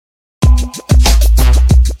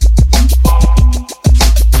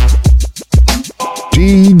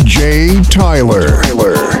DJ Tyler.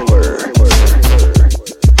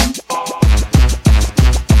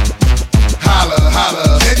 Holla,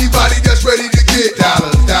 holla. Anybody that's ready to get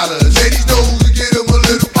dollars. Ladies know who to get them a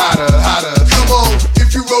little hotter. Come on, if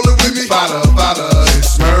you rollin' with me, follow.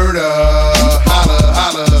 It's murder. Holla,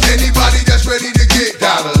 holla. Anybody that's ready to get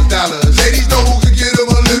dollars. Ladies know who can get them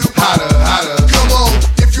a little hotter. Come on,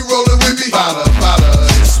 if you rollin' with me, follow.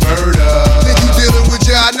 It's murder. Then you dealin' with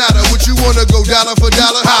Nada. What you wanna go dollar for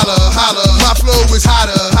dollar? Holla. My flow is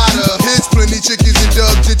hotter. Hits plenty chickens and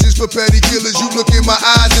dub ditches for petty killers. You look in my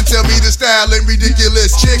eyes and tell me the style ain't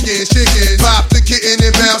ridiculous. Chicken. Pop the kitten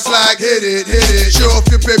and bounce like hit it. Show off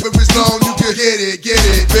your paper is long, you can get it.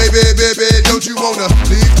 Baby, don't you wanna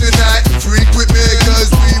leave tonight and freak with me?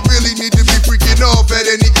 Cause we really need to be freaking off at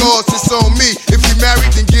any cost. It's on me. If you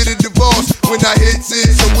married, then get a divorce. When I hit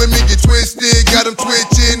it, some women get twisted. Got them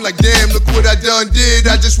twitching like damn, look what I done did.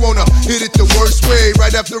 I just wanna hit it the worst way.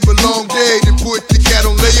 Right after a long day, then put the cat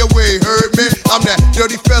on layaway. Heard me? I'm that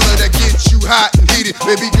dirty fella that gets you hot and heated.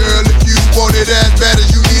 Baby girl, if you want it as bad as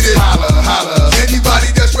you need it, holla.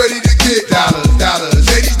 Anybody that's ready to get dollars.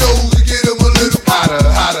 Ladies know who to get them a little hotter.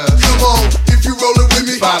 Come on, if you rollin' with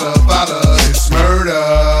me, follow. It's murder.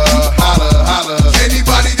 Holla.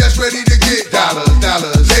 Anybody that's ready to get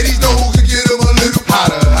dollars. Ladies know who can get them a little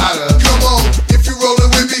hotter. Come on, if you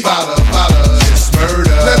rollin' with me, follow. It's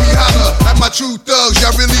murder. Let me holla at my true thugs.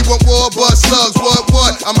 Y'all really want war, but slugs.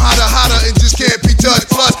 What? I'm hotter and just can't be touched.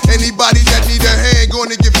 Plus, anybody that need a hand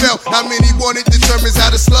gonna get felt. How many want it determines how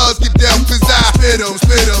the slugs get dealt. Cause I spit 'em.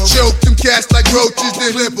 Choke them cats like roaches,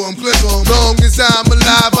 then clip 'em. Long as I'm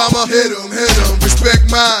alive, I'ma hit 'em. Respect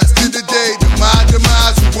mine to the day, to my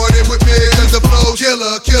demise. Who want it with me? Cause the flow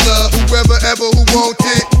killer. Whoever ever who want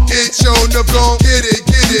it showing up gon' get it.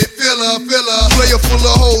 Filler. Player full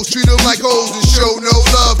of hoes, treat them like hoes and show no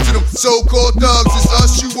love to them so-called thugs. It's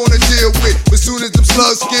us you wanna deal with. But soon as them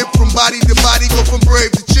slugs skip from body to body, go from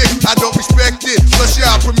brave to chick, I don't respect it. Plus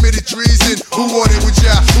y'all permitted treason. Who want it with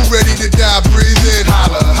y'all? Who ready to die? Breathe in.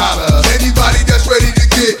 Holla. Anybody that's ready to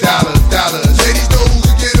get dollars. Ladies know who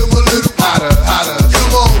can get them a little hotter.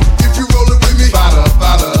 Come on, if you rollin' with me, follow.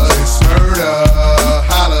 It's murder.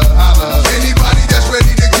 Holla. Anybody that's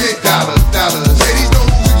ready to get dollars. Ladies know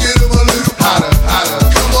who can get them a little hotter.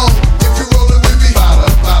 Come on, if you rollin' with me, follow.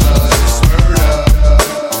 It's murder.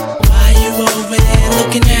 Why you over there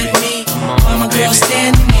looking at me? Why my girl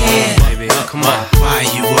standing here? Come on. Why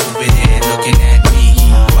you over there looking at me?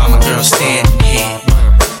 Why my girl standing here?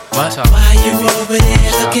 Why you over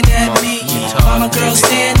there looking at me? Why my girl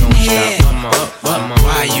standing here?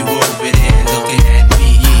 Why you over there looking at me?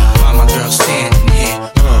 Why my girl standing here?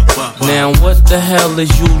 Now what the hell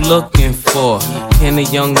is you looking for? Can a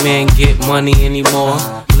young man get money anymore?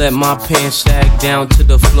 Let my pants sag down to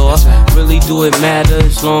the floor. Really do it matter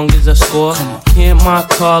as long as I score? Can't my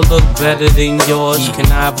car look better than yours? Can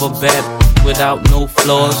I have a bed without no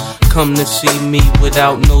flaws? Come to see me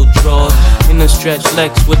without no drawers. In a stretch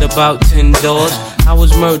Lex with about 10 doors. I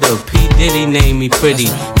was murdered, P. Diddy named me pretty.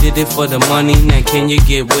 Did it for the money, now can you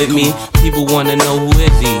get with me? People wanna know who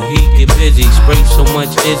is he? He get busy, spray so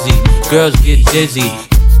much Izzy. Girls get dizzy.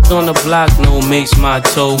 On the block, no makes my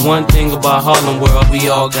toe. One thing about Harlem World, we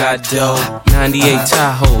all got dough. 98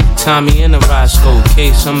 Tahoe, Tommy and a Roscoe.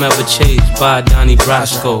 Case I'm ever chased by Donnie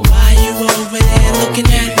Brasco. Why you over there looking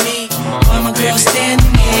at me? Why my girl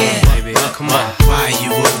standing here? Come on. Why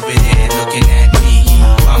you over there looking at me?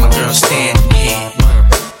 Why my girl standing here?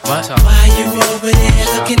 Why you over there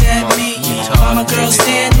looking at me? Why my girl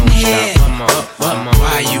standing here?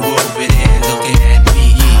 Why you over there looking at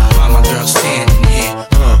me? Why my girl standing here?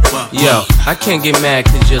 Yo, I can't get mad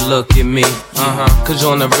cause you look at me. Cause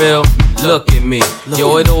on the real, look at me.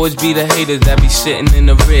 Yo, it always be the haters that be sitting in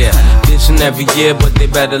the rear. Listen every year, but they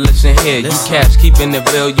better listen here. You cats keeping it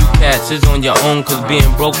real, you cats is on your own. Cause being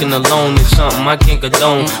broken alone is something I can't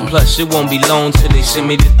condone. Plus it won't be long till they send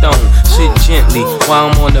me the throne. Sit gently while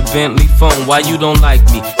I'm on the Bentley phone. Why you don't like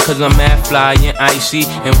me? Cause I'm mad fly and icy.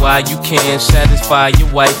 And why you can't satisfy your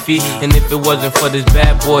wifey? And if it wasn't for this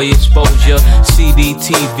bad boy exposure,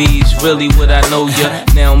 CDTV's really what I know ya.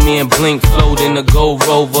 Now me and Blink float in the Gold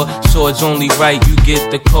Rover. So it's only right you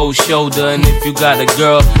get the cold shoulder. And if you got a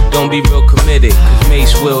girl, don't be real committed. Cause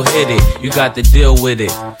Mace will hit it, you got to deal with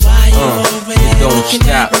it. You don't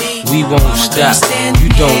stop, we won't stop. You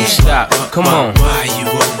don't stop, come on. You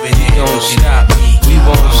don't stop, we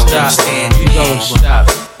won't stop. You don't stop,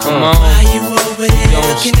 come on. You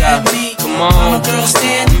don't stop, come on.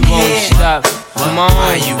 We won't stop, come on.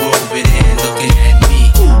 Why you over there looking at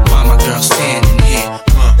me? Why my girl standing here?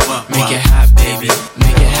 Make it hot, baby,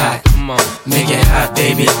 make it hot. Come on, Make it hot,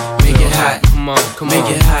 baby, make it hot. Come on, come on.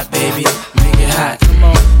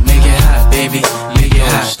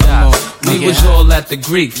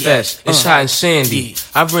 Greek Fest, it's hot and sandy.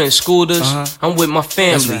 I rent scooters, I'm with my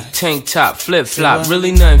family. Right. Tank top, flip flop,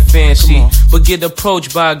 really nothing fancy. But get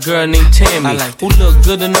approached by a girl named Tammy, who look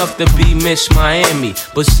good enough to be Miss Miami.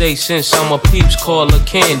 But say since I'm a peeps, call her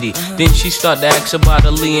Candy. Then she start to ask about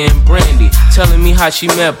Aaliyah and Brandy, telling me how she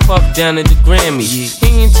met Puff down at the Grammy.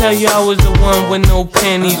 He ain't tell you I was the one with no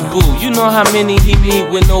panties, boo. You know how many he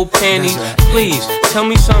meet with no panties? Please, tell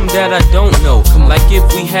me something that I don't know. Like if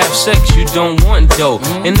we have sex, you don't want dough.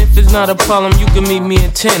 And if it's not a problem, you can meet me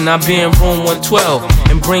at 10. I'll be in room 112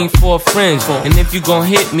 and bring 4 friends. And if you gon'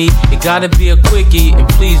 hit me, it gotta be a quickie. And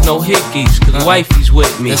please no hickeys, cause wifey's with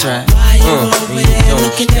me. That's right. Why you over there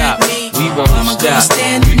looking at me? We won't stop.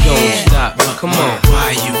 We don't stop. Come on.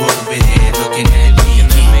 Why you over there looking at me?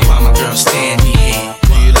 Mama girl standing here.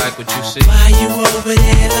 Do you like what you see? Why you over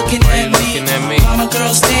there looking at me? Mama girl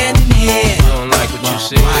standing here. You don't like what you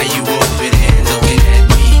see? Why you over there looking at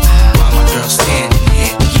me? Mama girl standing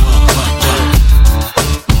here.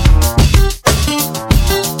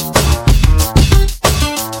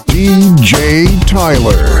 DJ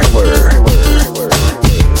Tyler.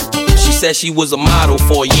 She said she was a model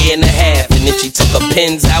for a year and a half, and if she took her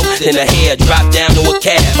pins out, then her hair dropped down to a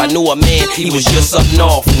calf. I knew a man, he was just up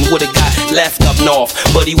north and would've got left up north,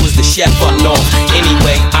 but he was the chef up north.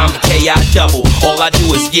 Anyway, I'm K.I. double. All I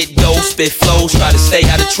do is get dough, spit flows, try to stay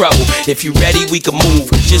out of trouble. If you ready, we can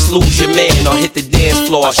move. Just lose your man or hit the dance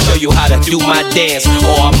floor. I'll show you how to do my dance,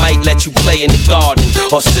 or I might let you play in the garden,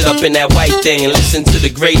 or sit up in that white thing and listen to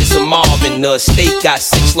the greatest of Marvin. The estate got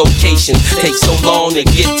 6 locations. Takes so long to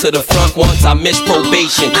get to the front once I miss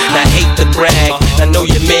probation. I hate to brag, I know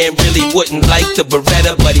your man really wouldn't like the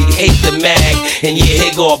Beretta, but he'd hate the mag. And yeah,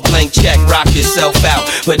 here go a blank check, rock yourself out.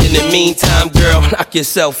 But in the meantime, girl, knock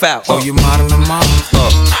yourself out. Oh, you modeling, mama?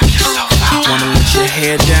 Knock yourself out. Wanna let your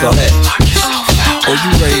hair down? Go ahead. Knock yourself out. Oh,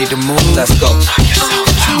 you ready to move? Let's go. Knock yourself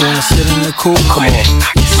out. You wanna sit in the cool? Come on.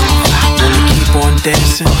 Knock yourself out. Wanna keep on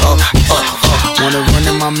dancing? Wanna run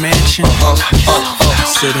in my mansion?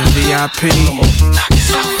 Sit in VIP? Knock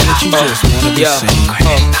yourself out. But you just wanna be seen.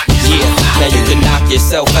 Yeah, now you can knock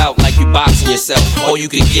yourself out like you boxing yourself, or you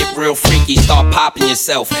can get real freaky, start popping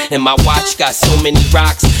yourself. And my watch got so many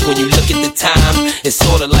rocks, when you look at the time, it's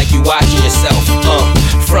sorta like you watching yourself.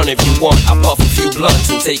 Front if you want, I puff a few blunts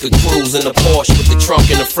and take a cruise in a Porsche with the trunk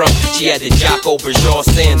in the front. She had the Jocko Bergeron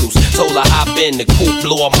sandals, told her hop in, the coupe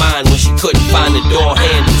blew her mind when she couldn't find the door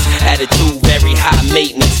handles. Attitude very high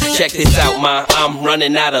maintenance, check this out, ma, I'm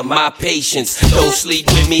running out of my patience. Don't sleep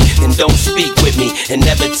with me, and don't speak with me, and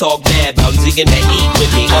never talk bad about digging to eat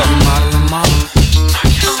with me. You modeling, mama? Knock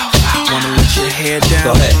yourself out. Wanna let your hair down?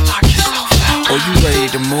 Go ahead. Knock yourself out. Oh, you ready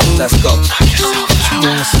to move? Let's go. Knock yourself out. You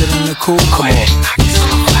wanna sit in the cool? Come on. Knock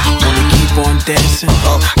yourself out. Wanna keep on dancing?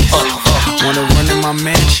 Knock yourself out. Wanna run in my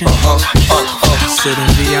mansion? Sit in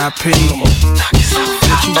VIP? Knock yourself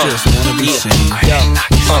out. But you just wanna be seen.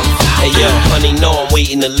 Hey yo, honey, know I'm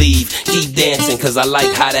waiting to leave. Keep dancing, cause I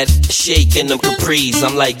like how that shake in them capris.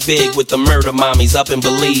 I'm like big with the murder mommies up in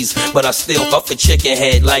Belize, but I still fuck a chicken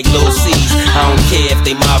head like Lil C's. I don't care if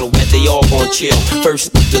they model, bet they all gon' chill.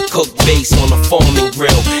 First, the cook base on the foaming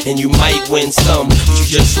grill, and you might win some, but you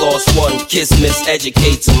just lost one. Kiss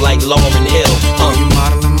miseducates them like Lauryn Hill. You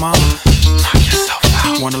modeling, mama? Knock yourself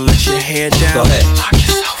out. Wanna let your hair down? Go ahead. Knock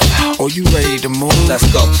yourself out. Oh, you ready to move? Let's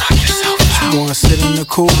go. Knock yourself out. You wanna sit in the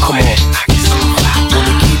cool? Come on. Knock yourself out.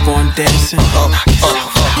 Wanna keep on dancing? Knock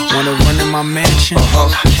yourself out. Wanna run in my mansion?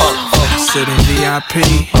 Sit in VIP?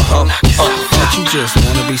 But you just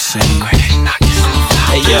wanna be seen. Knock yourself out.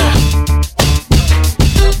 Hey yo.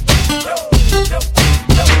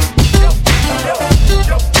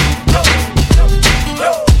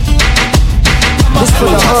 This for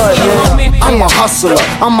the hood, man. I'm a hustler,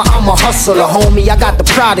 I'm a hustler, homie. I got the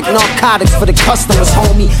product, narcotics for the customers,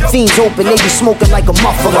 homie. Fiends open, they be smoking like a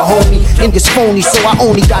muffler, homie. Niggas phony, so I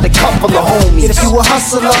only got a couple of homies. If you a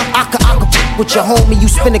hustler, I could with your homie. You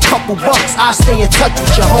spend a couple bucks, I stay in touch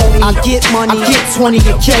with your homie. I get money, I get 20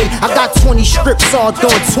 a K. I got 20 strips, all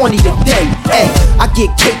doing 20 a day. Hey, I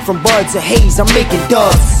get cake from Buds of Haze, I'm making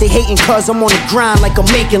dubs. They hating cause I'm on the grind like I'm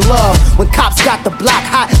making love. When cops got the block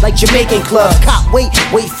hot like Jamaican clubs. Cop wait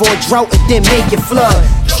for a drought and then make it flood.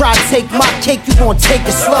 Try to take my cake, you gon' take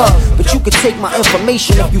a slug. But you can take my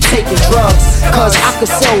information if you taking drugs. Cause I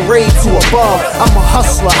could sell raid to above. I'm a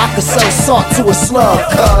hustler, I could sell salt to a slug.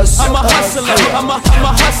 Cause I'm a hustler, I'm a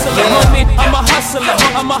hustler, homie. I'm a hustler,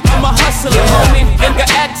 I'm a hustler, homie. Inga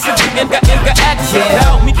action, inga action,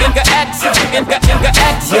 help me. Inga action, inga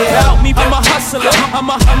action, help me. I'm a hustler, I'm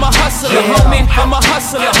a hustler, homie. I'm a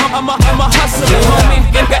hustler, I'm a hustler, homie.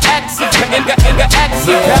 Inga action, inga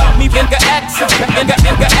action, help me. Inga action,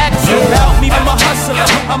 inga ask about me. I'm a hustler,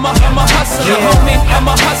 I'm a hustler, homie. I'm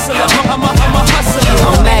a hustler, I'm a hustler.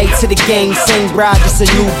 I'm married to the game, same bride, just a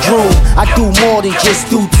new groom. I do more than just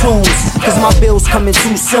do tunes, cause my bills coming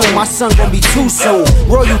too soon. My son gon' be too soon.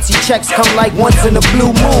 Royalty checks come like once in a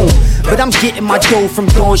blue moon. But I'm getting my dough from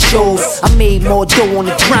doing shows. I made more dough on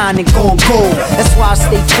the grind than gon' gold. That's why I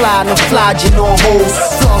stay fly, no flogging on hoes.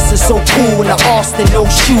 Floss is so cool in the Austin, no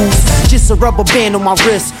shoes. Just a rubber band on my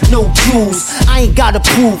wrist, no jewels. I ain't gotta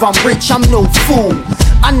prove I'm rich, I'm no fool.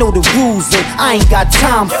 I know the rules and I ain't got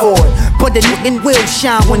time for it. But the nigga will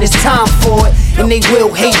shine when it's time for it. And they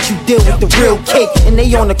will hate you, deal with the real cake. And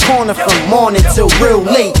they on the corner from morning till real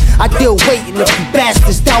late. I deal waiting if you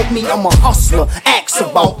bastards doubt me. I'm a hustler, ask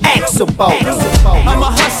about. I'm a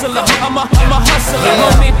hustler, I'm a hustler,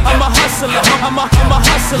 homie. I'm a hustler, I'm a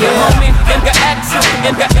hustler, homie. Inga accent,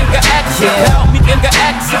 inga accent, help me. Inga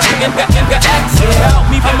accent, inga accent, help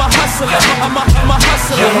me. I'm a hustler, I'm a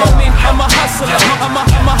hustler, homie. I'm a hustler, I'm a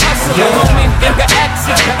hustler, homie. Inga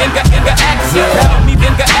accent, inga accent, help me.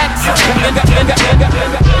 Inga accent, inga.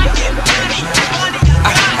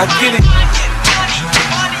 I get it.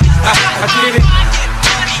 I get it.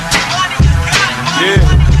 Yeah.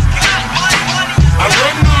 I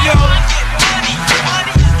run New York.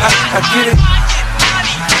 I get it.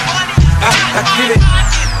 I get it.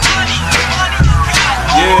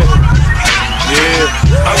 Yeah.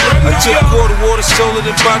 I took water, sold it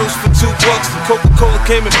in bottles for $2. And Coca-Cola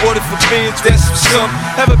came and bought it for beans. That's some.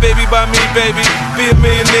 Have a baby by me, baby. Be a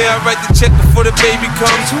millionaire. I write the check before the baby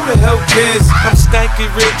comes. Who the hell cares? I'm stanky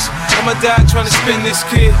rich. I'ma die trying to spin this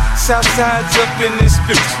kid. Southside's up in this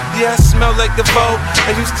bitch. Yeah, I smell like the Vogue.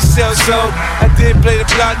 I used to sell soap. I did play the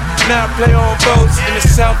block. Now I play on boats in the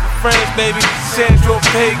south of France, baby. Sandro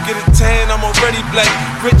Pay, get a tan. I'm already black.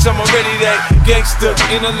 Rich, I'm already that. Gangster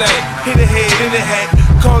in the leg. Hit a head in the hat.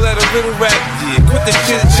 Call that a little rap, yeah. Quit the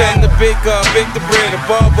chit chat, the bake the bread. A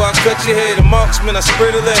barber, I cut your head. A marksman, I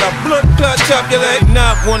spray the lead. I blood clot, chop your leg.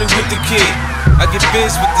 Nah, I wanted with the kid. I get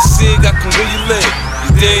biz with the cig, I can really live.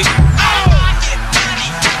 You dig?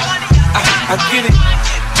 I get it.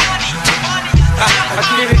 I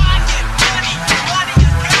get it.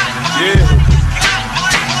 Yeah.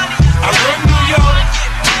 I run New York.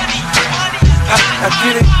 I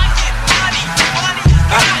get it.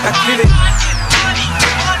 I get it.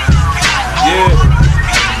 Yeah.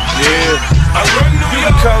 I run New York. You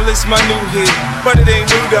can call this my new hit, but it ain't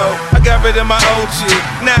new though. I got rid of my old shit,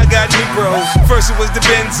 now I got new bros. First it was the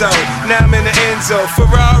Benzo, now I'm in the Enzo.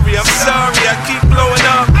 Ferrari, I'm sorry, I keep blowing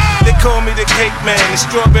up. They call me the cake man, the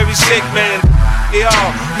strawberry shake man.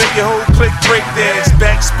 Y'all, make your whole clique break dance.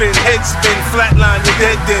 Backspin, head spin, flatline, you're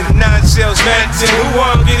dead then. 9 shells, Madsen, who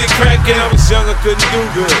wanna get it crackin'? I was young, I couldn't do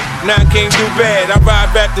good, now I can't do bad. I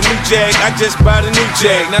ride back the new Jag, I just bought a new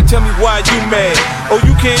Jag. Now tell me why you mad, oh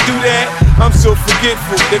you can't do that? I'm so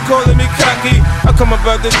forgetful, they calling me cocky. I come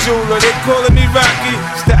about the jeweler, they calling me Rocky.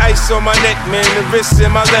 It's the ice on my neck, man, the wrist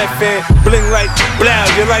in my left hand. Bling like blow,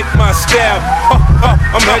 you like my style.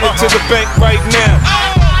 I'm headed to the bank right now.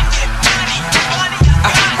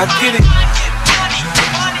 I get it.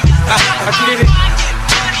 I get it.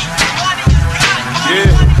 Yeah.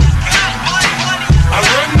 I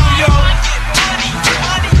run New York.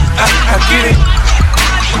 I get it.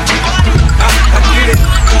 I get it.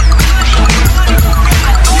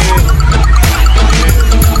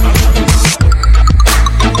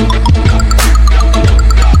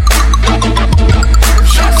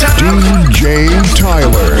 DJ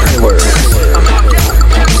Tyler.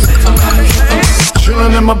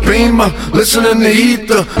 Chillin' in my Beamer, listening to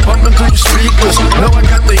Ether, bumping through your speakers. Know I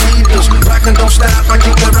got the heaters, rockin' don't stop. I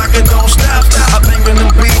keep the rockin' don't stop. I bang in the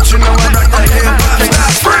beat, you know I rock the hip hop.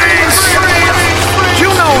 Freeze!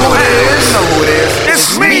 You know who it is?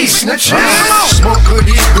 It's me, snitches. Smoke good,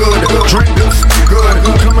 eat good, drink good,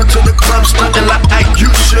 Coming to the club, stuntin' like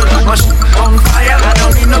you should. My shit on fire, I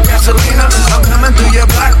don't need no gasolina. I'm coming through your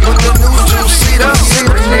block with the new two-seater.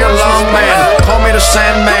 Bring me along, man. Call me the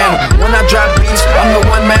Sandman. When I drop beats, I'm the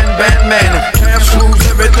one-man band man. Cash rules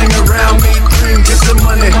everything around me. Dream, get the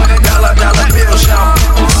money. Dollar bill, shout.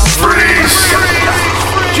 Freeze!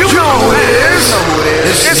 You know who it is.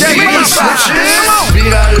 It's me, snitches.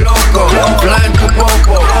 Vida loco, flying tu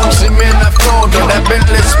popo. Si me la foto, that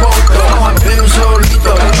Bentley Spoto. Ven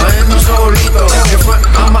solito, ven solito.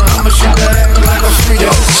 I'ma shoot that ass like a street.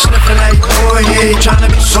 Sniffing like, oh yeah, tryna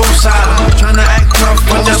be so silent. Tryna act tough,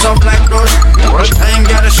 but that's all black doors. I ain't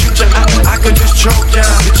gotta shoot ya, I could just choke ya.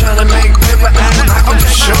 You tryna make paper, I could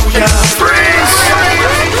just show ya. Freeze!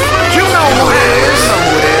 You know who it is.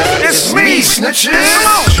 It's me, snitches.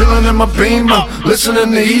 Chillin' in my Beamer,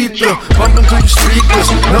 listening to ether, bumping through your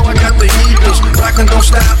speakers. Know I got the heaters, rockin' don't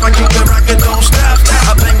stop. I keep the rockin' don't stop.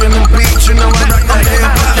 I bangin' them beats, you know I rock the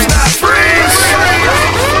hip-hop. Stop, freeze.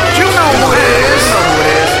 You know who it is.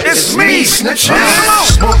 It's me, snitches.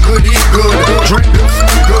 Smoke good, eat good, drink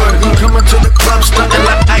good. Coming to the club, stuntin'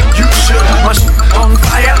 like you should. My shit on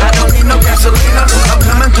fire, I don't need no gasolina. I'm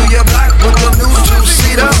coming through your block with the new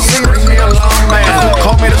two-seater. Bring me along, man.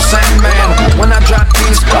 Call me the Sandman. When I drop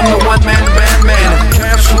these, I'm the one-man band, man.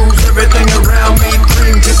 Cash rules everything around me.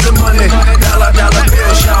 Cream, get the money. Dollar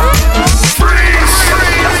bill shop. Freeze!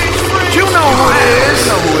 You know who it is.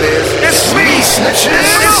 It's me, snitches.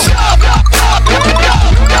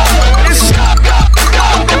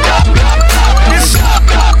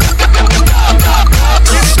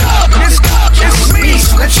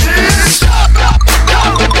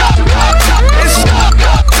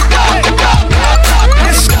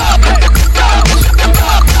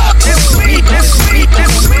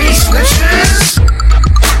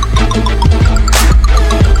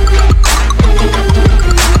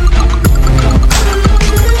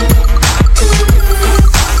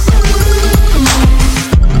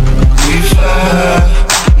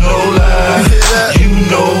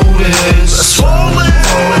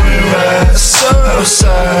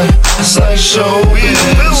 It's like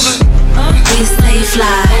showbiz. We stay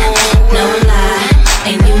fly, no lie,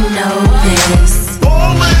 and you know this.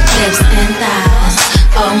 Lips and thighs,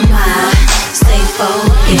 oh my, stay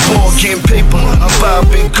focused. Ball game paper, I buy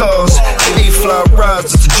big cars. 8 fly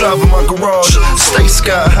rides, it's the drive in my garage. Stay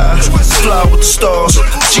sky high, fly with the stars.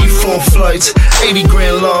 G4 flights, 80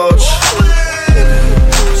 grand large.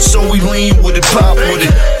 So we lean with it, pop with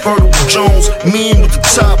it. Vertical Jones, mean with the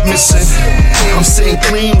top missing. I'm sitting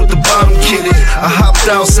clean with the bottom kidded. I hopped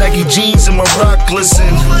out, saggy jeans and my rock glisten.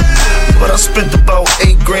 But I spent about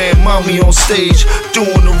 8 grand, mommy on stage, doing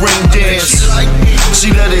the ring dance. She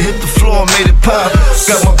let it hit the floor, made it pop.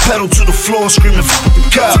 Got my pedal to the floor, screaming f the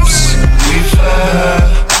cops. We fly,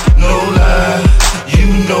 no lie, you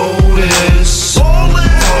know this.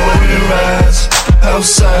 Foreign rides,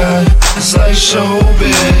 outside, it's like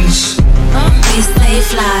showbiz. We stay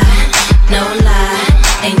fly, no lie,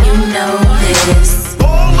 and you know this.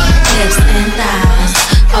 Lips and thighs,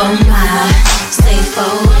 oh my, stay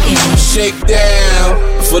focused. Shake down.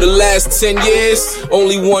 For the last 10 years,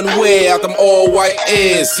 only one way out them all white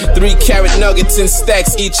ears. 3 carat nuggets in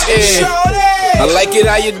stacks each ear. I like it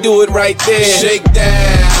how you do it right there. Shake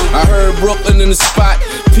down. I heard Brooklyn in the spot.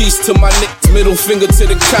 Peace to my niggas, middle finger to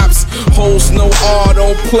the cops. Holes no R,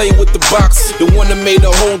 don't play with the box. The one that made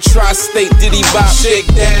the whole tri-state diddy bop. Shake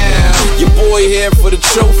down. Your boy here for the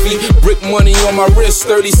trophy. Brick money on my wrist,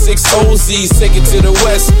 36 OZs. Take it to the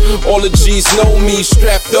west. All the G's know me.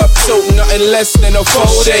 Strapped up, so nothing less than a 4.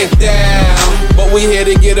 Shake down. But we here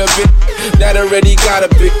to get a bit. That already got a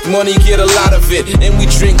bit. Money get a lot of it. And we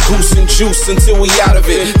drink goose and juice until we out of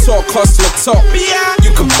it. Talk hustler talk.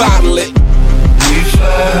 You can bottle it. We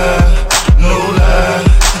fly, no lie,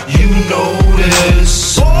 you know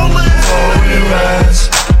this. Foreign rides,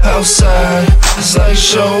 outside, it's like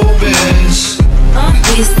showbiz.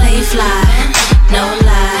 We stay fly, no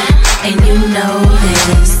lie, and you know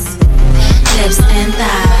this. Lips and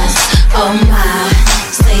thighs, oh my,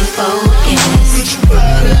 stay focused.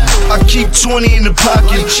 I keep 20 in the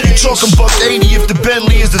pocket. You talking about 80 if the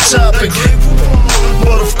Bentley is the topic.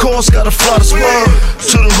 But of course, gotta fly the swerve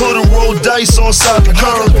to the hood and roll dice on side the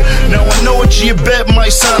curb. Now I know what your bet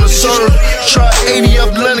might sign a serve. Try 80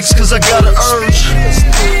 up Lennox cause I got an urge.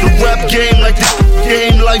 The rap game like the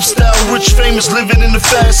game lifestyle. Rich famous living in the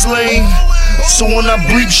fast lane. So when I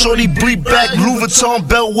bleep, shorty bleep back. Louis Vuitton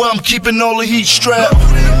belt where I'm keeping all the heat strapped.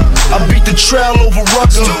 I beat the trail over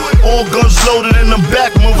Rucker. All guns loaded and I'm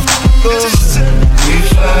back, motherfuckers. We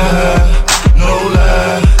fly, no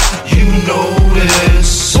lie, you know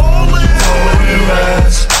this. Foreign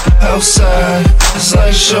rides, outside, it's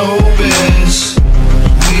like showbiz.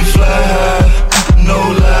 We fly, no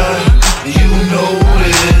lie, you know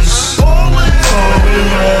this. Foreign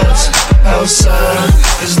rides, outside,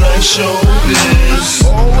 it's like showbiz.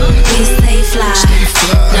 We stay fly,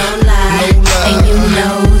 no lie, and you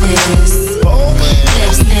know this.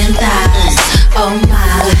 Lips and thighs, oh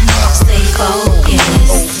my, stay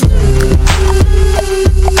focused.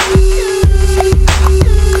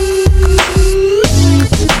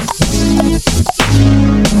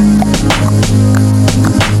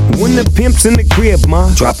 When the pimp's in the crib,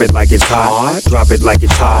 ma, drop it like it's hot. Drop it like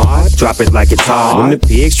it's hot. Drop it like it's hot. When the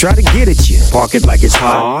pigs try to get at you, park it like it's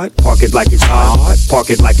hot. Park it like it's hot. Park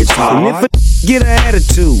it like it's hot. And if a get an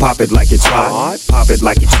attitude, pop it like it's hot. Pop it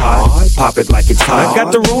like it's hot. Pop it like it's hot. I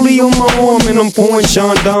got the rollie on my arm and I'm pouring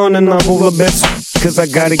Sean down and I'm over best cause I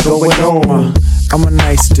got it going on. I'm a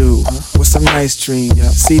nice dude with some nice dreams.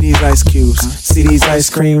 See these ice cubes, see these ice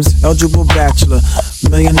creams. Eligible bachelor,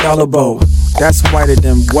 $1 million bow. That's whiter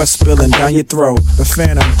than what's spilling down your throat. The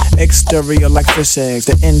phantom, exterior like fish eggs,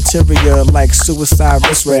 the interior like suicide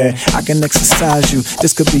wrist red. I can exercise you,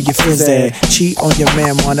 this could be your phys ed. Cheat on your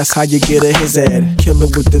man, man, that's how you get a his ed. Killer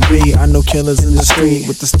with the B, I know killers in the street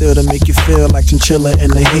with the steel to make you feel like chinchilla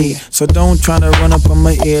in the heat. So don't tryna run up on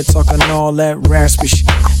my ear talking all that raspy shit,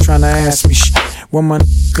 tryna ask me shit. When my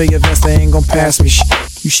for your vest, they ain't gon' pass me shit.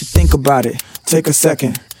 You should think about it, take a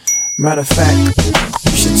second. Matter of fact,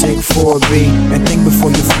 you should take 4B and think before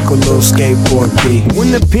you fuck a little skateboard B.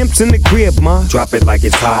 When the pimp's in the crib, ma, drop it like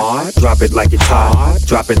it's hot. Drop it like it's hot.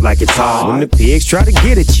 Drop it like it's hot. When the pigs try to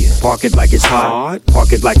get at you, park it like it's hot.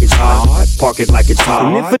 Park it like it's hot. Park it like it's hot.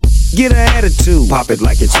 And if a get an attitude, pop it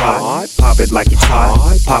like it's hot. Pop it like it's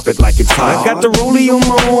hot. Pop it like it's hot. I got the rollie on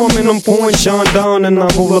my arm and I'm pouring Sean down and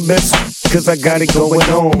I'm over best cause I got it going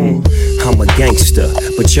on. I'm a gangster,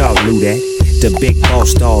 but y'all knew that. The big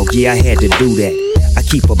boss dog, yeah, I had to do that. I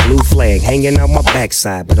keep a blue flag hanging out my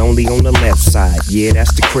backside, but only on the left side. Yeah,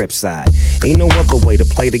 that's the Crip side. Ain't no other way to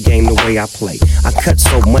play the game the way I play. I cut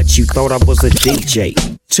so much you thought I was a DJ.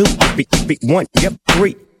 2, 1, yep,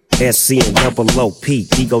 3. SC and double OP,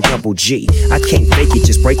 Ego double G. I can't fake it,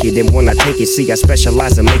 just break it. And when I take it, see, I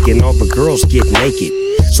specialize in making all the girls get naked.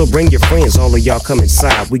 So bring your friends, all of y'all come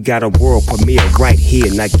inside. We got a world premiere right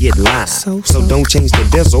here, now get live. So don't change the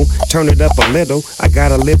diesel, turn it up a little. I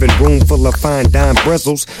got a living room full of fine dime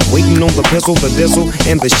bristles, waiting on the pistol, the diesel,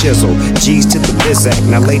 and the shizzle. G's to the Bizzac,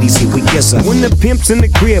 now ladies, here we kiss her. When the pimp's in the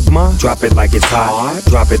crib, ma, drop it like it's hot.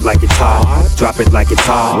 Drop it like it's hot. Drop it like it's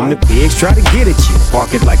hot. When the pigs try to get at you,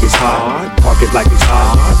 park it like it's hot. Park it like it's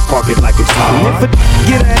hot. Park it like it's hot. And if a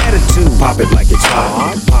get an attitude, pop it like it's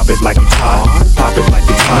hot. Pop it like it's hot. Pop it like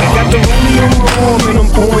it's hot. I got the rollie on my arm and I'm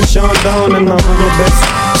pouring Sean down and I'm the best.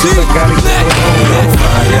 Cause I got it going on.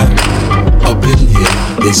 Fire up in here,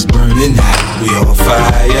 it's burning hot. We on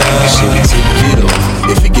fire. Should we take it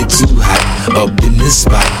off if it get too hot? Up in this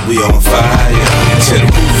spot, we on fire. Tear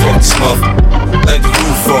the roof off, smoke like the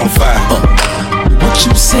roof on fire. What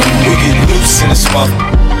you say? We get loose in the smoke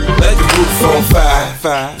like the roof on fire.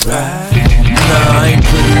 Nah, I ain't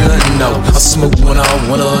putting nothing out. I smoke when I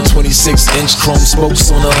want a 26-inch chrome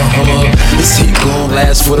spokes on a Hummer. This heat gon'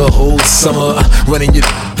 last for the whole summer. Running you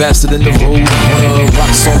faster than the road runner.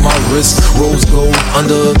 Rocks on my wrist, rose gold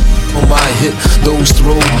under. On my hip, those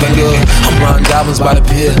throw thunder. I'm riding diamonds by the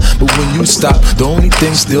pier, but when you stop, the only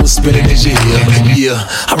thing still spinning is your ear. Yeah,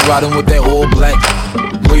 I'm riding with that all black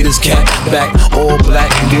Raiders cap back, all black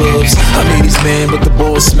gloves. I made these men with the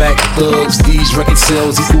ball smack thugs. These record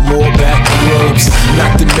sales equal more back rubs.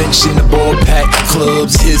 Not to mention the ball pack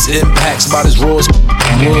clubs. His impacts about as raw as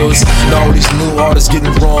was. And all these new artists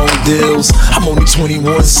getting wrong deals. I'm only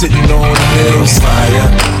 21 sitting on the hills. Fire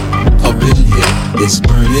up in here, it's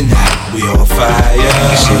burning hot. We on fire.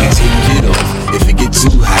 Should take it off if it get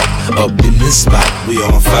too hot. Up in this spot, we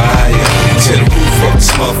on fire. Tear the roof off the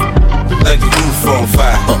smoke like the roof on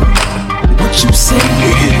fire. What you say? We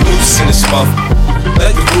get loose in the smoke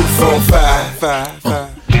like the roof on fire.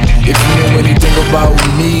 If you know anything about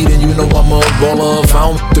me, then you know I'm a baller. If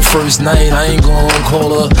I don't the first night, I ain't gon'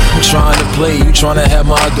 call her. I'm trying to play, you trying to have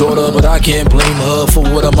my daughter, but I can't blame her for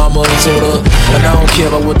what her mama told her. And I don't care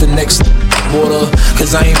about what the next water,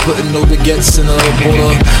 cause I ain't putting no baguettes in the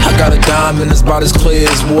border. I got a diamond that's about as clear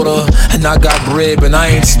as water, and I got bread, but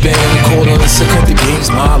I ain't spending a quarter. Let's cut the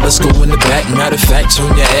games, ma, let's go in the back. Matter of fact,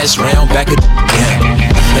 turn your ass round, back it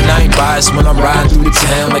down. And I ain't biased when I'm riding through the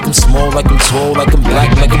town. Like I'm small, like I'm tall, like I'm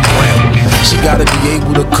black, like I'm brown. She gotta be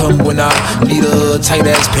able to come when I need her. Tight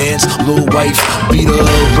ass pants, little wife, beat her.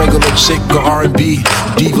 Regular chick or R&B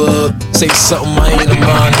diva. Say something I ain't a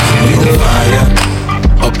mind. Beat her. Fire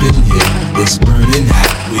up in here, it's burning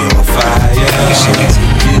hot. We on fire. Should we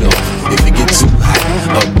take it off if it get too hot?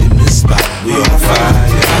 Up in this spot, we on fire.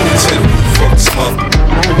 Tear the roof off the smoke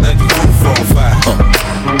like the roof on fire.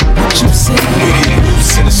 What you say? We get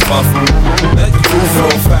loose in the smoke like the roof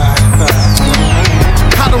on fire.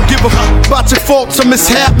 I don't give a fuck about your faults or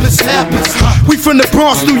mishaps. We from the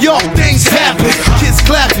Bronx, New York, things happen. Kids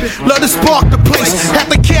clapping, love to spark the place. Half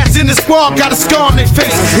the cats in the squad got a scar on their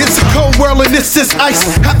face. It's a cold world and this is ice.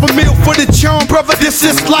 $500,000 for the charm, brother, this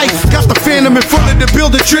is life. Got the Phantom in front of the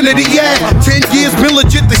building, Trinity, yeah. 10 years been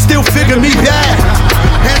legit, they still figure me bad.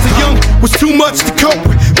 As a young, was too much to cope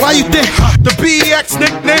with. Why you think the BX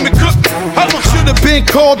nickname it Cook? I should have been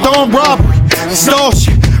called on robbery, stall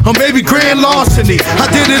shit, or maybe grand larceny. I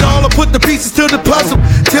did it all, I put the pieces to the puzzle.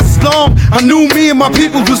 Just as long I knew me and my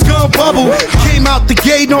people was gonna bubble. Came out the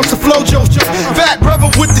gate on some flojo. Fat brother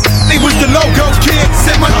with the they was the logo. Kids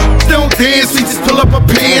said my don't dance, we just pull up our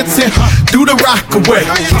pants and do the rock away.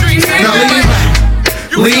 Now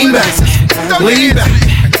lean back, lean back,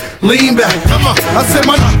 lean back. Come on, I said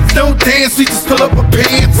my don't dance, we just pull up our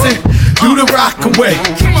pants and do the rock away.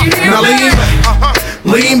 Now lean back,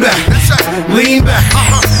 lean back, lean back,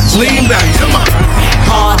 lean back. Come on.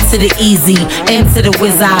 Hard to the easy, into the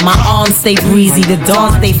whiz-eye. My arms stay breezy, the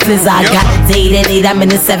dawn stay fizz. I got a date at 8, I'm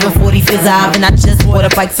in the 740 fizz-eye. And I just bought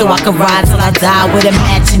a bike so I can ride till I die with a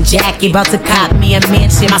matching jacket. About to cop me a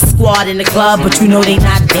mansion. My squad in the club, but you know they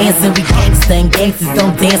not dancing. We gangsta and gangsters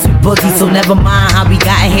don't dance with boogies. So never mind how we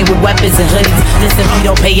got in here with weapons and hoodies. Listen, we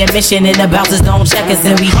don't pay admission and the bouncers don't check us.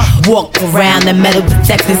 And we walk around the metal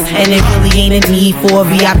detectors. And it really ain't a need for a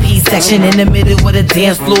VIP section. In the middle with a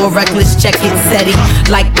dance floor, reckless, check it, steady.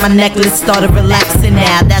 Like my necklace started relaxing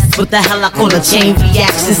now. That's what the hell I call a chain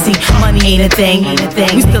reaction. See, money ain't a thing.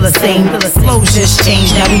 We still the same. Flow just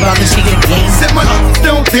changed. Now we about to change the game. Said my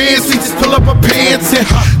don't dance, we just pull up our pants and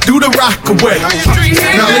do the rock away.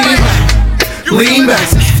 Now lean back,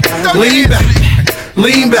 lean back,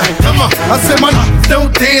 lean back. Come on, I said my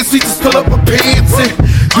don't dance, we just pull up our pants and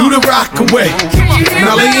do the rock away.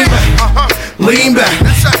 Now lean back, lean back,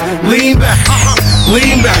 lean back,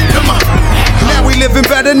 lean back. Come on. Now we living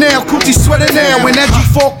better now, coochie sweater now. And that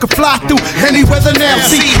G4 can fly through any weather now.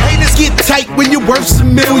 See, haters get tight when you're worth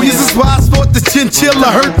some millions. That's why I thought the chinchilla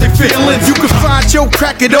hurt their feelings. You can find your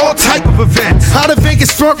crack at all type of events. Out of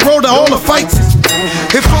Vegas front row to all the fights.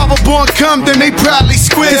 If Father Born come, then they proudly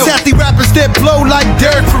squeal. It's happy rappers that blow like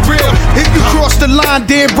dirt for real. If you cross the line,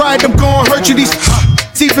 damn right, I'm gonna hurt you. These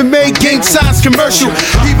even made gang signs commercial.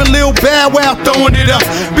 Even Lil Bow Wow throwing it up.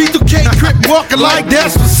 B2K Crip walking like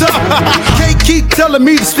that's what's up. K keep telling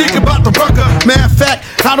me to speak about the rucker. Matter of fact,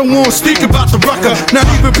 I don't want to speak about the rucker. Not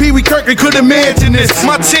even Pee Wee Kirkland could imagine this.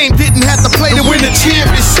 My team didn't have to play to win the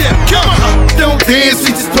championship. Come on, don't dance,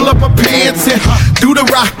 we just pull up our pants and do the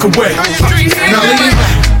rock away. Now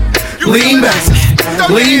lean back,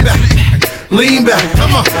 lean back, lean back.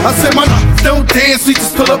 Come on, I said my don't dance, we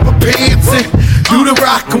just pull up our pants and do the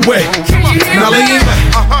rock away. Now lean back,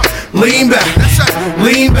 lean back,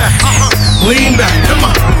 lean back, lean back. Come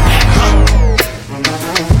on.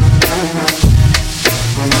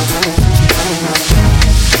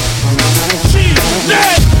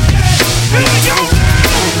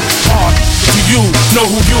 Do you know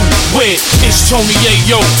who you with? It's Tony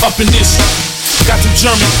Ayo up in this. Got them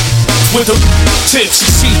German with the tips, you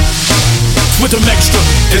see. With them extra.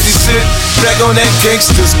 As he sit back on that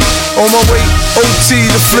gangsters, on my way OT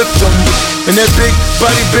to flip them. And that big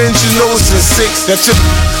body bend, you know it's a 6. That chip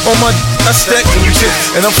on my, I stack them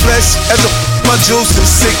chips. And I'm flash as a my jewels is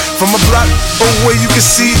sick. From a block away you can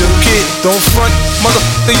see them kid. Don't front,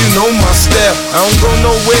 motherfucker, you know my style. I don't go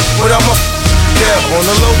nowhere without my cap on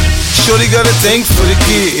the low. Shorty got a thing for the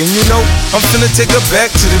kid. And you know, I'm finna take her back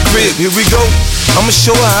to the crib. Here we go, I'ma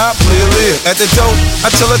show her how I play a live. At the door, I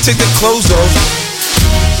tell her take the clothes off.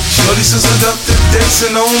 Shorty so seductive,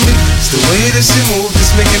 dancing on me. It's the way that she moves,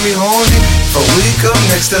 it's making me horny. If I wake up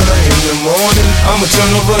next to her in the morning, I'ma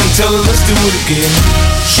turn over and tell her let's do it again.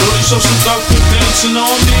 Shorty so seductive, dancing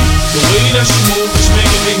on me. The way that she moves is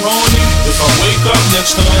making me horny. If I wake up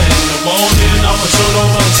next to her in the morning, I'ma turn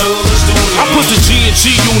over and tell her let's do it again. I put the G in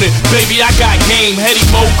G unit, baby, I got game. Heady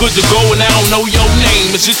mo, good to go, and I don't know your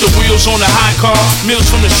name. Is it the wheels on the high car,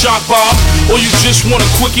 meals from the shop bar, or you just want a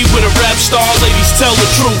quickie with a rap star? Ladies, tell the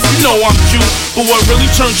truth, you know I'm cute, but what really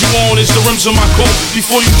turns you on is the rims on my coupe.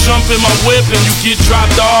 Before you jump in my whip and you get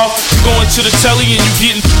dropped off, you going to the telly and you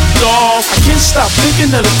getting off. I can't stop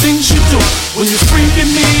thinking of the things you do when you're freaking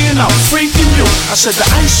me and I'm freaking you. I said the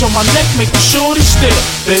ice on my neck make the shorty stare.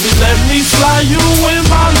 Baby, let me fly you in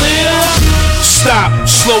my lip. Stop,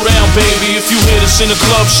 slow down, baby. If you hear this in the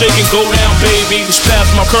club, shake and go down, baby. It's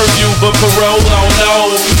past my curfew, but parole, oh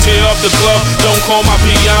no. If you tear up the club, don't call my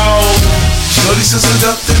P.O. Shorty so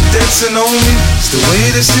seductive, dancing on me. It's the way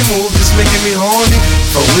that she moves, it's making me horny.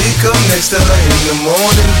 If I wake up next to her in the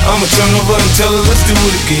morning, I'ma turn over and tell her let's do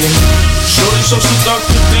it again. Shorty so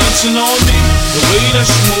seductive, dancing on me. The way that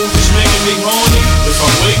she moves is making me horny. If I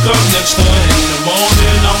wake up next to her in the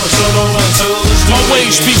morning, I'ma turn over and tell her let's do it. My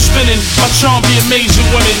waves be spinning, my charm be amazing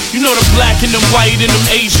women. You know the black and the white and them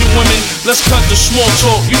Asian women. Let's cut the small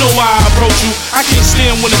talk, you know why I approach you. I can't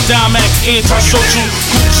stand when a dime act anti-social.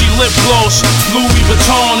 Gucci lip gloss, Louis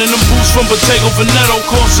Vuitton, and them boots from Bottega Veneta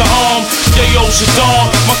cost an arm. Yayo Sedan,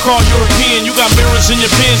 my car European. You got mirrors in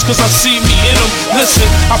your pants cause I see me in them. Listen,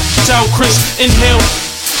 I f***ed out Chris, inhale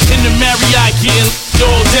in the Marriott, getting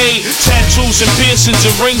all day. Tattoos and piercings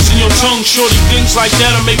and rings in your tongue. Shorty things like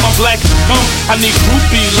that'll make my black come. I need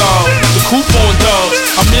groupie love, the coupon doves.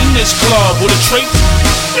 I'm in this club with a trait.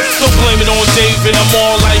 Don't blame it on David, I'm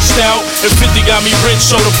all iced out. And 50 got me rich,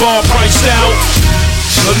 so the bar priced out.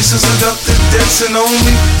 Shorty so seductive, dancing on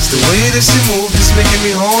me. It's the way that she moves, it's making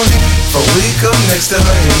me horny. If I wake up next to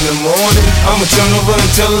her in the morning, I'ma turn over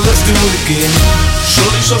and tell her let's do it again.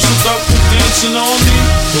 Shorty so seductive, dancing on me.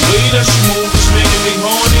 The way that she moves is making me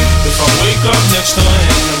horny. If I wake up next to her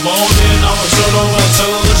in the morning, I'ma turn over and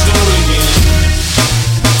tell her let's do it again.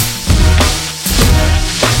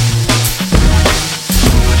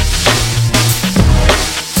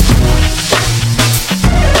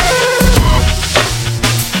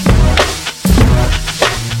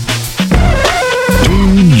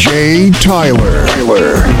 DJ Tyler.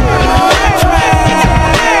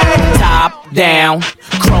 Top down,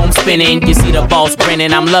 chrome spinning. You see the boss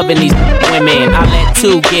grinning. I'm loving these women. I let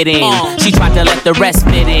two get in. She tried to let the rest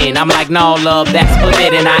fit in. I'm like, no, love, that's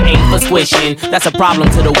forbidden. I ain't for swishing. That's a problem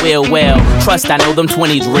to the will. Well, trust, I know them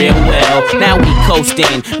 20s real well. Now we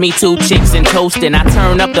coasting. Me two chicks and toasting. I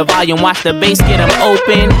turn up the volume, watch the bass get them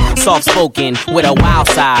open. Soft spoken with a wild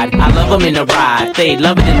side. I love them in the ride. They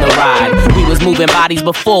love it in the ride. We was moving bodies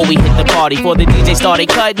before we hit the party. Before the DJ started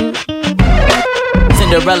cutting.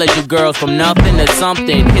 Cinderella, you girls from nothing to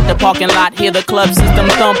something. Hit the parking lot, hear the club system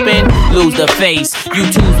thumping. Lose the face, you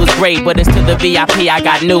twos was great, but it's to the VIP, I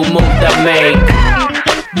got new moves to make.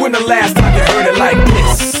 When the last time you heard it like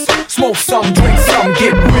this? Smoke some, drink some,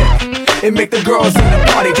 get ripped. And make the girls in the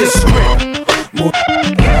party just strip.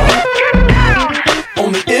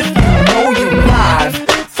 Only if you know you live.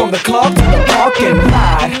 From the club to the parking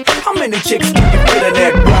lot. How many chicks can you fit in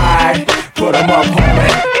that ride? Put them up, homie.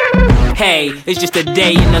 Hey, it's just a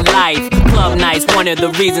day in the life. Club nights, one of the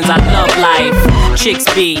reasons I love life. Chicks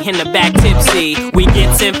be in the back tipsy. We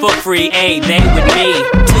get in for free, ayy, they with me.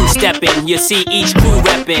 Two-stepping, you see each crew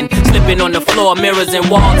reppin'. Slipping on the floor, mirrors and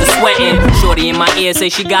walls are sweating. Shorty in my ear say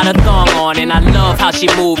she got a thong on. And I love how she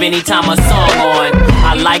move anytime a song on.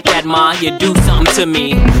 I like that, ma, you do something to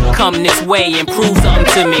me. Come this way and prove something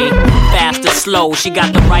to me. Fast or slow, she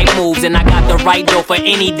got the right moves. And I got the right dough for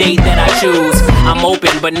any date that I choose. I'm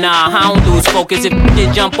open, but nah, I don't lose focus. If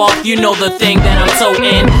you jump off, you know the thing that I'm so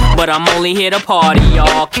in. But I'm only here to party,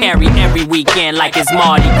 y'all. Carry every weekend like it's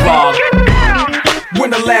Mardi Gras. When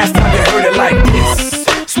the last time you heard it like this?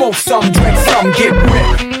 Smoke some, drink some, get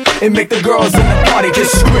ripped. And make the girls in the party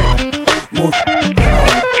just strip.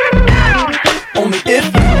 Only if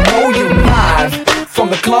you know you live. From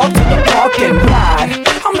the club to the parking lot.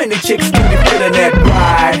 How many chicks can you fit in that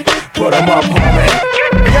ride? Put them up, homie.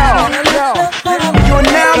 Yo, you're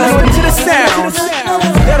now listening to the sounds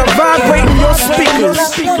that are vibrating your speakers.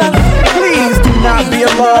 Please do not be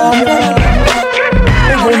alarmed.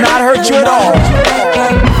 It will not hurt you at all.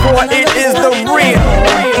 For it is the real.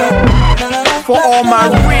 For all my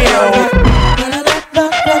real.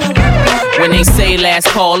 When they say last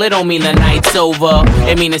call, it don't mean the night's over.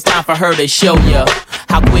 It mean it's time for her to show ya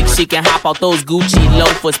how quick she can hop out those Gucci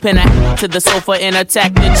loafers. Pin her to the sofa and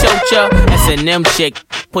attack the chocha. S&M chick,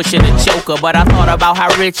 pushing a choker. But I thought about how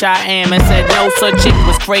rich I am and said no, such chick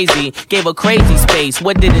was crazy. Gave her crazy space.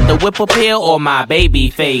 What did it, the whip appeal or my baby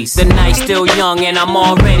face? The night's still young and I'm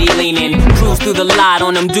already leaning. Cruise through the lot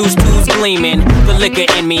on them deuce twos gleaming. The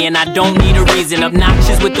liquor in me and I don't need a reason.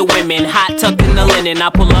 Obnoxious with the women, hot tucked in the linen. I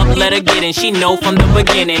pull up, let her get in. She know from the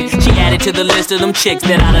beginning. She added to the list of them chicks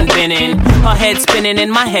that I done been in. Her head spinning and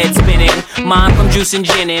my head spinning. Mine from juice and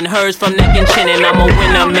gin and hers from neck and chin. And I'm a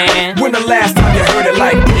winner, man. When the last time you heard it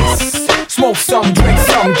like this? Smoke some, drink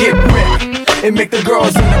some, get ripped. And make the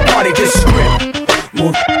girls in the party just strip.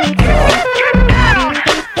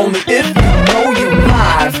 Only if you know you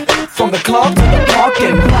live. From the club to the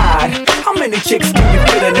parking lot. How many chicks can you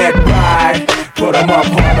fit in that ride? Put them up,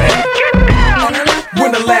 homie.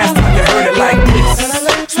 When the last time you heard it like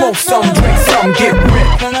this? Smoke some, drink some, get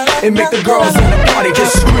ripped. And make the girls in the party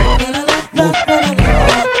just strip.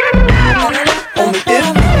 Only if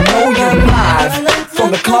you know you live. From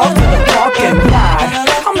the club to the parking lot.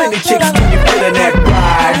 How many chicks can you fit in that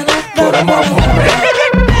ride? Put them up, homie.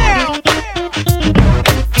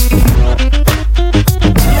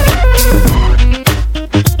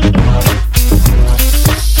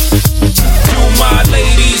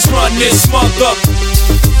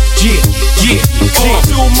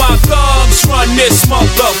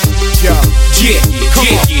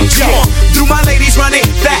 running,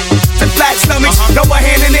 fat and flat stomachs. Throw a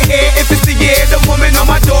hand in the air if it's the year. The woman on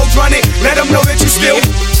my dogs running. Let them know that you still.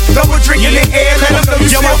 Throw a drink in the air. Let them know you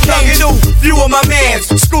still thuggin'. You are my mans.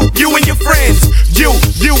 Scoop you and your friends. You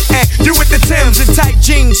and you with the Timbs and tight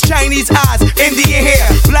jeans, Chinese eyes, Indian hair,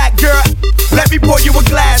 black girl. Let me pour you a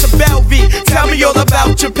glass of Belvy. Tell me all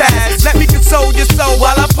about your past. Let me console your soul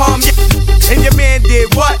while I palm you. And your man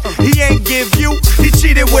did what? He ain't give you. He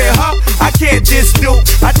cheated with her. I can't diss dude.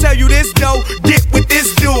 I tell you this though. Get with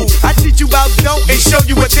this dude. I teach you about dope and show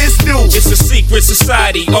you what this do. It's a secret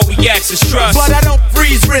society. All we ask is trust. But I don't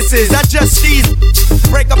freeze wrists. I just seize.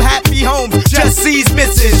 Break up happy homes. Just seize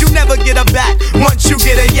misses. You never get her back once you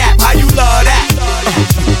get a yap. How you love that?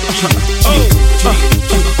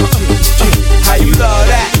 How you love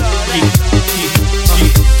that?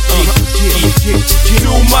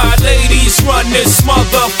 Do my ladies run this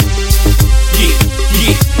mother? Yeah.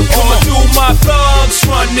 Do my thugs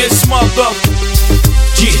run this mother?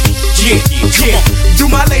 Yeah. Do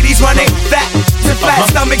my ladies running fat to flat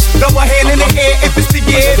stomachs? Throw a hand in the air if it's the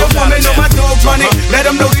year. The woman on my dogs running. Let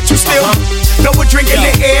them know that you still. Throw a drink in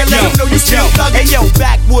the air. Let them know you still thuggin'. Hey yo,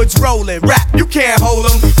 backwoods rolling. Rap, you can't hold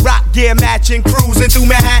them. Rock gear matching. Cruising through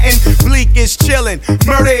Manhattan. Bleak is chillin'.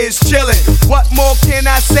 Murder is chillin'. What more can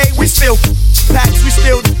I say? We still packs. We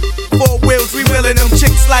still 4 wheels. We willin' them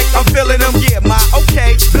chicks like I'm feeling them. Yeah, my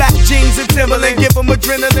okay. Black jeans and Timberland. Give them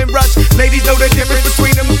adrenaline rush. Ladies know the difference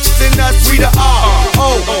between them and us. We the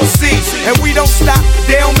R-O-C, and we don't stop.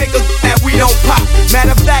 They don't make a that we don't pop.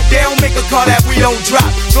 Matter of fact, they don't make a car that we don't drop.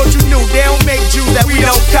 Thought you knew they don't make Jews that we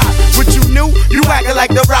don't cop. But you knew you acting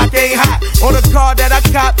like the rock ain't hot. Or the car that I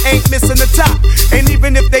cop ain't missing the top. And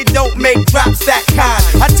even if they don't make drops that kind,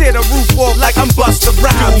 I tear the roof off like I'm Busta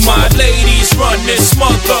Rhymes. Do my ladies run this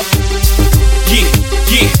mother? Yeah.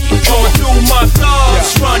 Or do my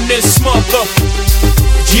thugs run this mother?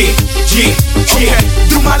 Yeah. Okay.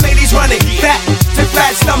 Do my ladies running fat to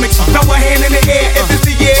flat stomachs? Throw a hand in the air if it's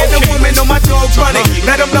the year. The woman on my dogs running.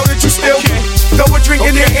 Let them know that you still. Throw a drink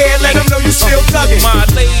in the air. Let them know you still thuggin'. My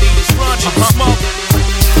ladies running this mother.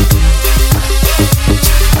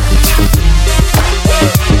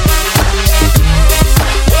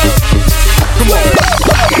 Come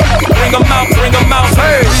on. Bring 'em out.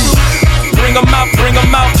 Hey. Bring 'em out. Bring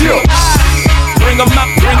 'em out. Hey. Bring 'em out.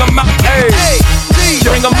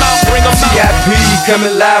 VIP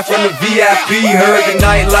coming live from the VIP. Heard the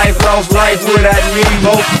nightlife, lost life without me.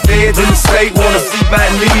 Both feds in the state wanna see by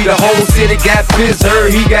me. The whole city got pissed,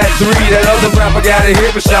 heard he got 3. That other rapper got a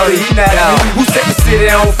hit, but shouted he not out. Who set the city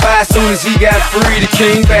on fire soon as he got free? The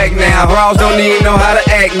king back now. Brawls don't even know how to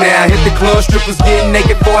act now. Hit the club, strippers getting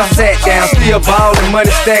naked before I sat down. Still ballin',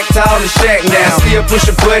 money stacked tall in the shack now. Still push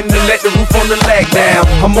a button to let the roof on the lack down.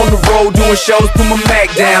 I'm on the road doing shows, put my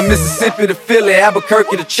Mac down. Mississippi to Philly,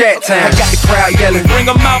 Albuquerque to Chat Town. I got the crowd yelling. Bring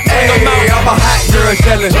 'em out. Hey, all my hot girls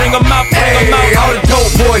yelling. Bring 'em out. Hey, all the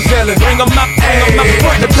dope boys yelling. Bring 'em out.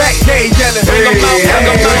 Front the back gate yelling. Bring 'em out.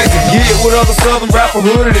 Get with other southern rapper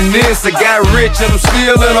hooded than this. I got rich and I'm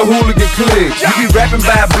still in a hooligan clique. You be rapping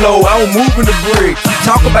by blow, I don't move in the brick.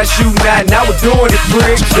 Talk about shooting out, now we're doing it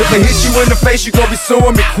prick. If I hit you in the face, you gon' be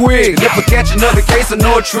suing me quick. If I catch another case, I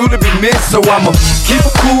know it truly be missed. So I'ma keep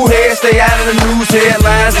a cool head, stay out of the news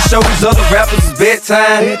headlines, and show these other rappers it's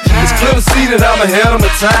bedtime. It's clear to see that I'm ahead of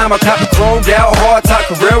my time. I cop the chromed out, hard top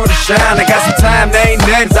career to shine. I got some time, they ain't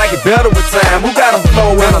nothing, I get better with time. Who got a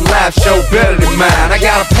flow and a live show better than mine? I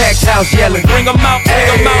got a packed house yelling. Bring 'em out. Hey,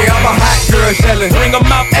 all my hot girls yelling. Bring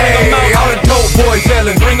 'em out. Hey, all the dope boys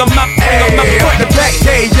yelling. Bring 'em out. Front the back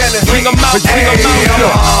gate yelling. Bring 'em out.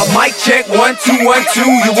 Mic check 1 2 1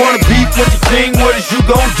 2. You wanna beef with the king? What is you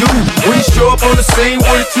gon' do when you show up on the scene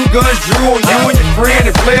with the 2 guns drew on you and your friend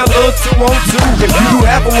and play a little 2-on-2? If you do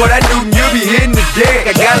half of what I do, then you'll be hitting the deck.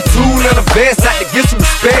 I got a tool and a vest, I can get some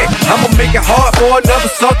respect. I'ma make it hard for another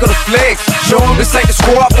sucker to flex. Show 'em this ain't the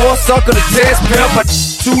squad for a sucker to test. Pimp, my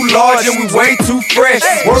too large and we way too fresh.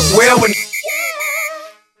 Work well with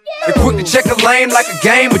and quick to check a lane like a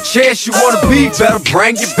game of chess. You wanna be better,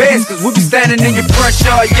 bring your best. Cause we be standing in your front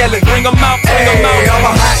yard yelling. Bring 'em out. Hey, all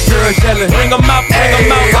my hot girls yelling. Bring 'em out. Hey,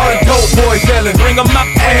 all the dope boys yelling. Bring 'em out.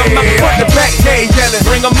 Front the back gate yelling.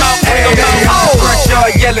 Bring 'em out. Front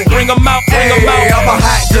yard yelling. Bring 'em out. All my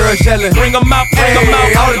hot girls yelling. Bring 'em out.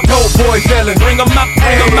 All the dope boys yelling. Bring 'em out.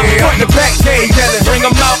 Front the back gate yelling. Bring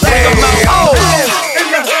 'em out.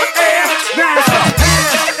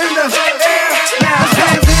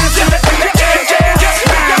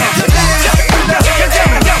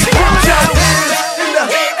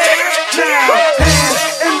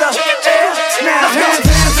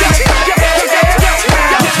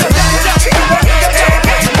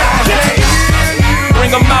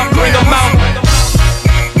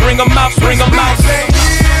 'em out.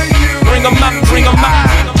 Bring 'em out, bring 'em out.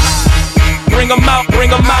 Bring 'em out,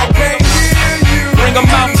 bring 'em out. Bring 'em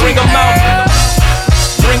out, bring 'em out.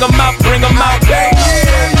 Bring 'em out, bring 'em out.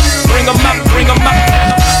 Bring 'em out, bring 'em out.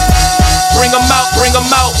 Bring 'em out, bring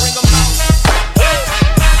 'em out.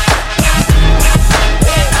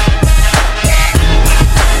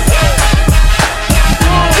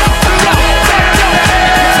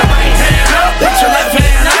 Put your left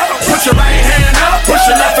hand up, put your right hand up, put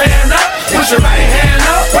your left hand up, put your right hand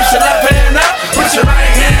up, put your left hand up, put your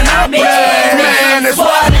right hand up. Man, it's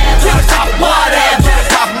whatever, whatever,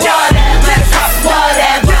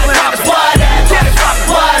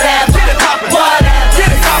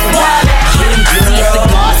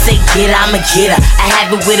 I'ma get her. I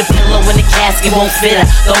have it with a pillow and the casket won't fit her.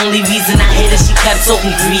 The only reason I hit her, she kept so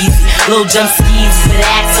greasy. Little jump skis, but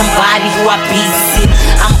ask somebody who I beat.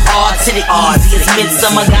 I'm hard to the easy. It's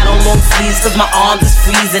midsummer, got on long sleeves, cause my arms is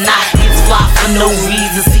freezing. I get fly for no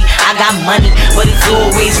reason. See, I got money, but it's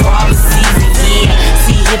always Robert season. Yeah,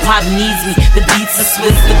 see, hip hop needs me. The beats are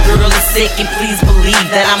Swiss, the girl is sick, and please believe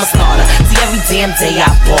that I'm a starter. See, every damn day I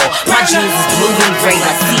ball. My jeans is blue and gray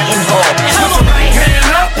like Seton Hall. Put your right hand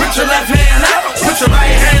up, put your left hand up, put your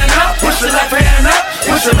right hand up, put your left hand up,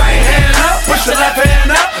 put your right hand up, put your left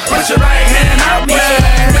hand up, put your right hand up.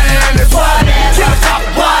 Man, it's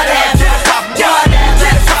whatever, whatever.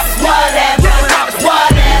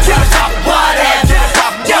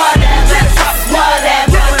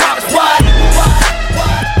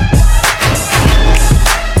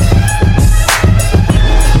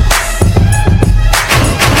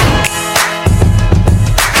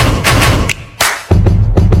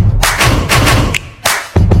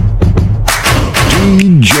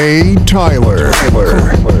 DJ Tyler.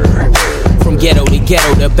 From ghetto to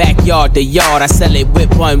ghetto, the backyard to yard, I sell it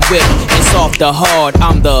whip on whip and soft to hard.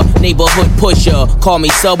 I'm the neighborhood pusher, call me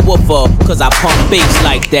subwoofer, cause I pump bass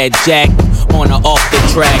like that jack. On or off the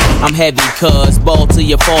track, I'm heavy cuz ball till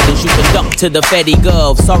you fall and shoot the duck to the Fetty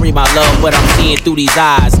Gov. Sorry my love, but I'm seeing through these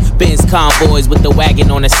eyes. Benz convoys with the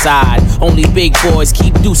wagon on the side. Only big boys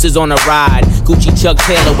keep deuces on the ride. Gucci Chuck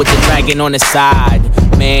Taylor with the dragon on the side.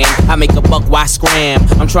 Man, I make a buck, why scram?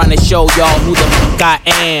 I'm trying to show y'all who the fuck I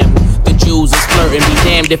am. The Jews is flirting, be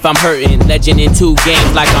damned if I'm hurting. Legend in 2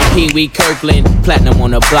 games like I'm Pee Wee Kirkland. Platinum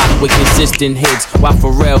on the block with consistent hits, while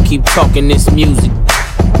Pharrell keep talking this music.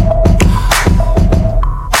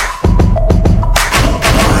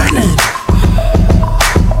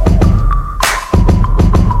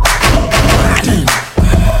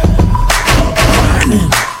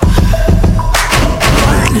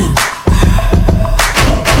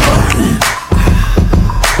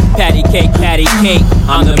 Patty cake,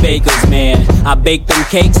 I'm the baker's man. I bake them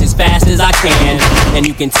cakes as fast as I can, and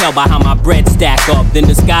you can tell by how my bread stack up. Then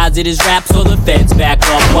disguise it as rap so the feds back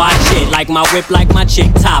up. Watch it, like my whip, like my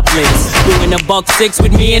chick topless. Doing a $1.6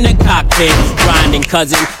 with me in the cockpit. Grinding,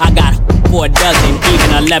 cousin, I got 4 dozen,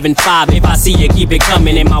 even 11.5. If I see you, keep it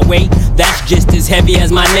coming in my weight. That's just as heavy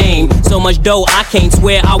as my name. So much dough, I can't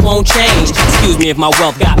swear I won't change. Excuse me if my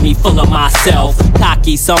wealth got me full of myself.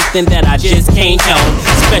 Cocky, something that I just can't help.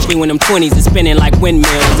 Especially when them 20s are spinning like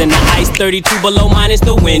windmills, and the ice 32 below minus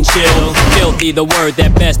the wind chill. Filthy, the word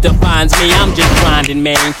that best defines me. I'm just grinding,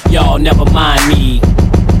 man. Y'all never mind me.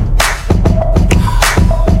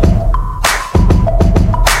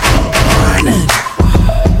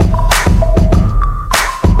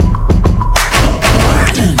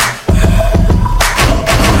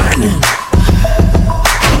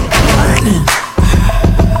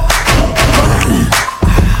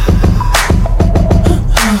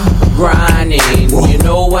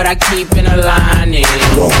 What I keep in a lining,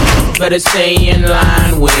 better stay in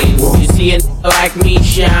line with. You see a like me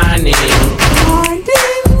shining,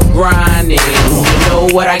 grinding. You know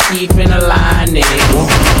what I keep in a lining,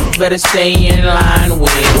 better stay in line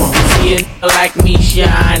with. You see a like me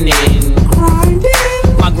shining,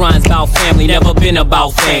 grinding. My grind's about family, never been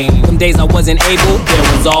about fame. Some days I wasn't able, there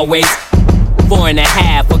was always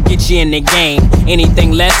 4.5 will get you in the game.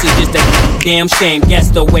 Anything less is just a damn shame. Guess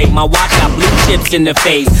the way my watch got blue chips in the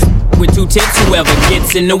face. With 2 tips, whoever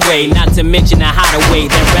gets in the way. Not to mention the hideaway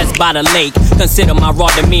that rests by the lake. Consider my raw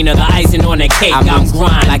demeanor the icing on the cake. I'm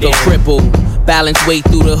grinding like a cripple. Balance way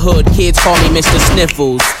through the hood. Kids call me Mr.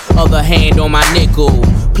 Sniffles. Other hand on my nickel.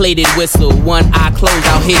 Plated whistle. One eye closed,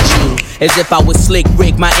 I'll hit you. As if I was Slick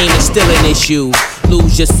Rick, my aim is still an issue.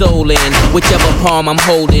 Lose your soul in whichever palm I'm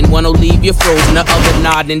holding. One'll leave you frozen, the other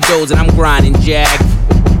nodding and dozing. I'm grinding, Jack.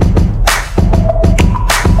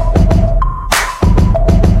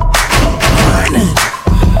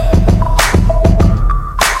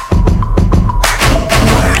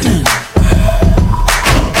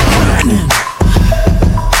 Grinding.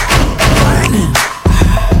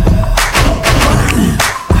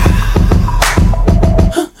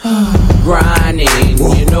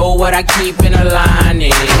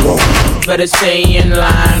 better stay in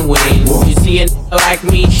line when you see a nigga like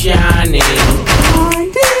me shining,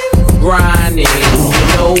 grinding.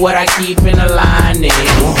 You know what I keep in the lining.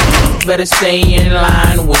 Better stay in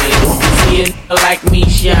line when you see a nigga like me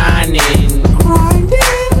shining, grinding.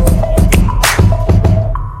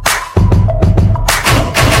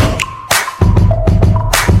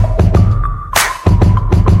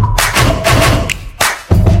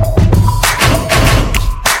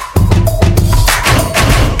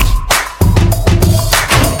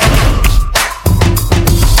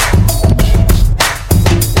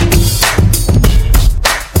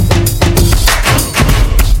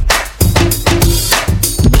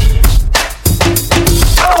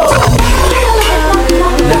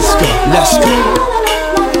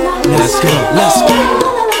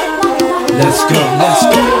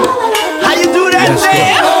 How you do that,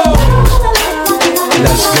 man?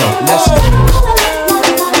 Let's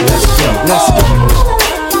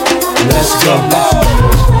go.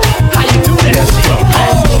 How you do that?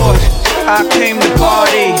 I came to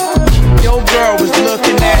party. Your girl was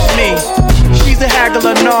looking at me. She's a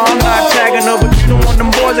haggler, no, I'm not tagging her, but you don't want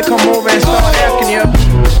them boys to come over and start asking you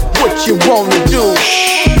what you wanna do,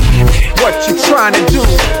 what you trying to do,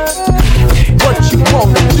 what you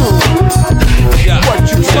wanna do, what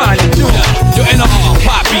you trying to do. Yo, NR,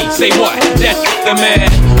 Pop B, say what? That's the man.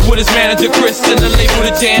 With his manager Chris and the label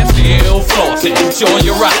The Jam, still flossing, showing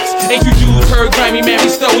your rocks. Ain't you dudes heard grimy man, we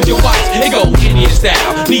stole your watch. They go Indian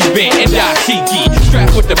style, knees bent and dashiki.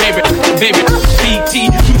 Strapped with the baby,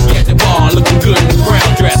 BT. Gucci at the bar, looking good in the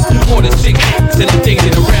brown dress. More than 6 and the things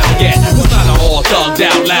in around yet. Was not all thugged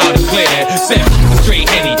out, loud and clear. Said straight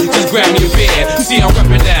Henny, just grab me a beer. You see I'm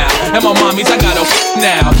reppin' now, and my mommies I got a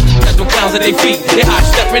now. Got them clowns at their feet, they high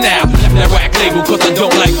steppin' out. Left that whack label 'cause I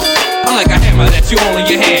don't like. I'm like a hammer that you hold in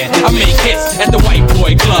your hand. I make hits at the white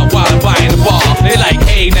boy club while I'm buying the bar. They like,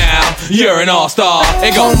 hey now, you're an all-star.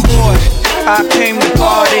 They go, homeboy, I came to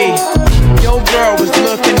party. Your girl was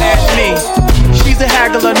looking at me. She's a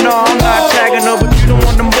haggler, no, I'm not tagging her, but you don't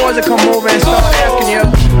want them boys to come over and start asking you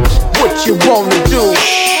what you wanna do,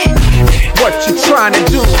 what you trying to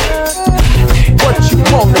do, what you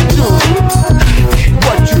wanna do,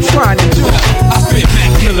 what you trying to do. I spit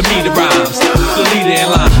Mac millimeter rhymes, the leader in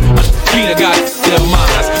line. Peter got still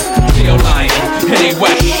minds, still lying, and they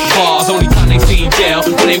whack bars. Only time they see jail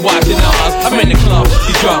when they watching ours. I'm in the club,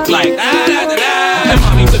 he drunk like da-da-da-da, and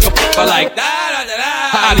mommy took a like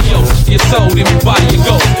da-da-da-da. Adios, your soul, everybody you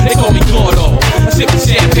go. They call me Gordo, I sip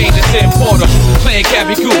champagne that's in Porto. Playing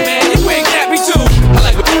Cappy Cool, man, you ain't nappy too.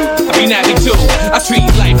 I like it, I be nappy too. I treat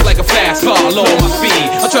life like a fast car, lower my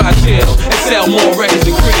speed. I try to chill and sell more records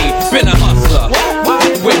than Creed. Been a hustler,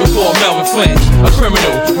 way before Melvin Flint. A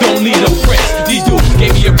criminal, don't need no friends. These dudes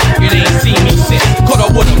gave me a and they ain't seen me since. Caught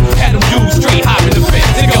up with them, had them dudes straight hopping the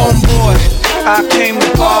fence. They go, homeboy, I came to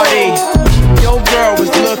party. Your girl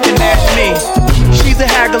was looking at me. She's a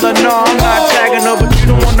haggler, no, I'm not tagging her, but you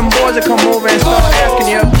don't want them boys to come over and start asking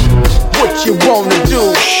you what you wanna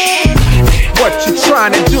do, what you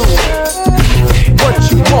trying to do, what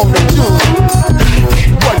you wanna do,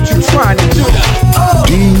 what you trying to do.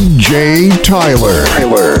 DJ Tyler.